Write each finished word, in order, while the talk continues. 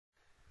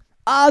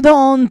I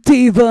don't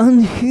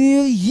even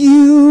hear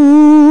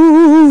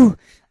you.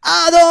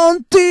 I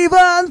don't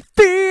even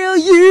feel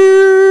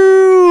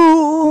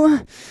you.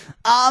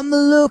 I'm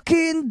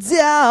looking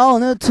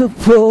down at the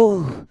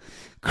pool,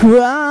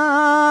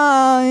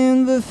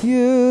 crying with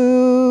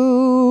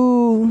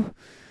you.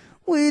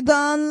 We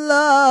don't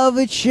love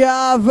each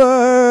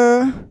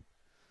other,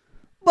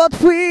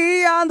 but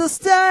we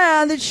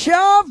understand each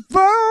other.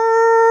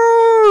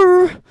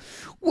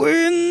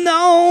 We've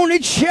known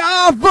each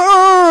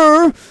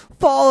other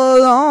for a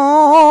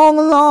long,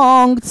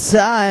 long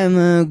time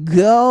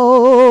ago.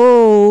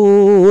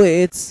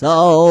 It's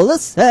all the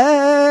same.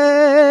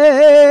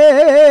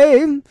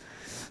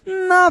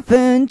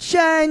 Nothing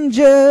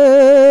changes.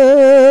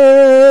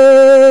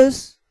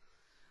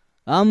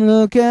 I'm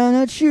looking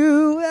at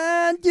you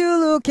and you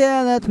looking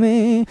at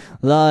me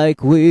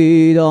like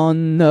we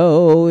don't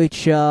know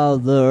each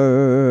other.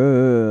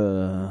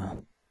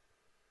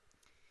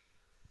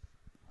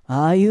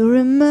 I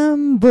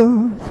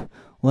remember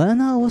when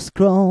I was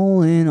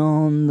crawling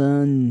on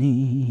the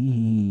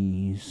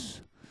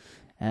knees,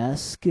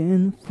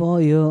 asking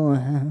for your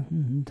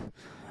hand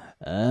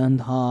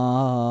and heart.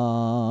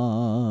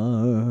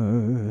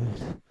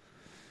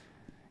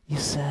 You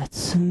said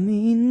to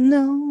me,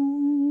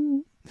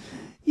 no,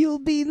 you'll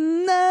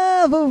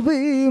never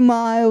be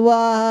my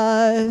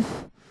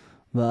wife.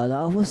 But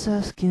I was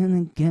asking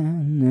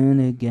again and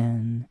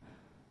again,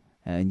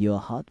 and your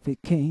heart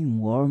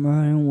became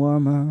warmer and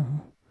warmer.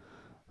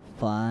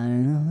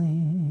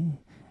 Finally,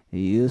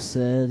 you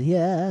said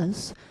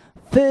yes.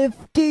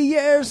 50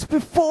 years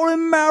before we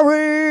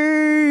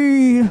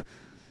married,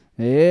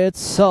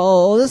 it's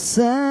all the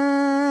same.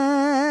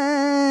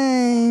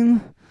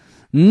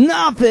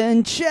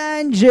 Nothing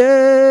changes.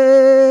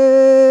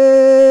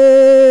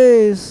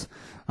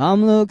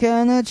 I'm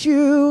looking at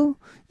you,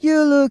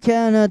 you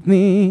looking at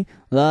me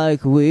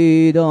like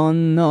we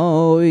don't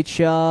know each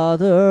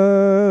other.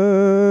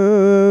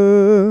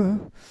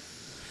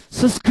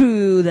 So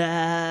screw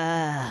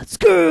that,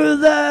 screw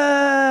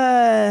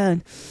that,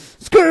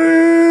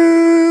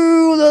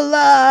 screw the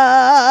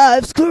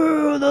life,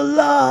 screw the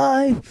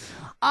life.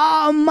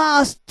 I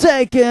must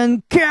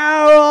taken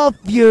care of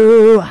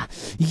you.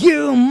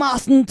 You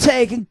mustn't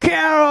taken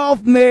care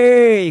of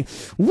me.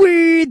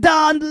 We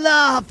don't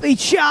love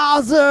each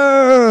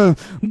other,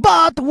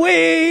 but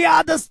we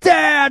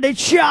understand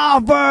each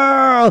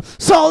other.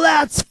 So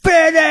let's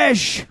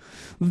finish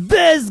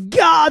this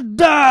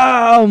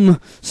goddamn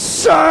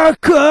circus.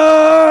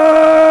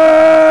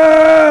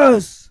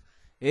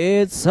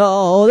 It's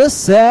all the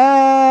same.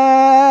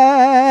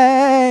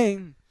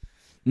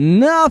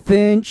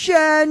 Nothing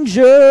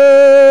changes.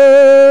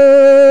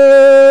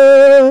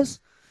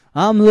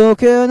 I'm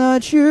looking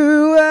at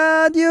you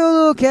and you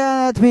look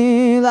at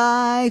me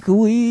like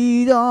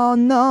we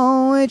don't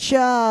know each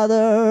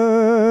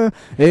other.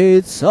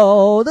 It's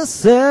all the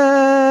same.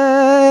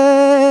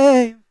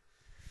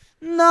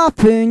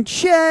 Nothing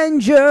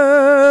changes.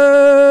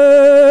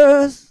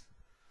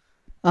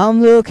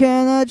 I'm looking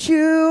at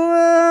you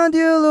and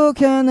you're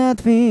looking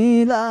at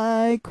me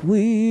like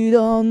we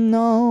don't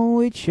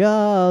know each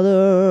other.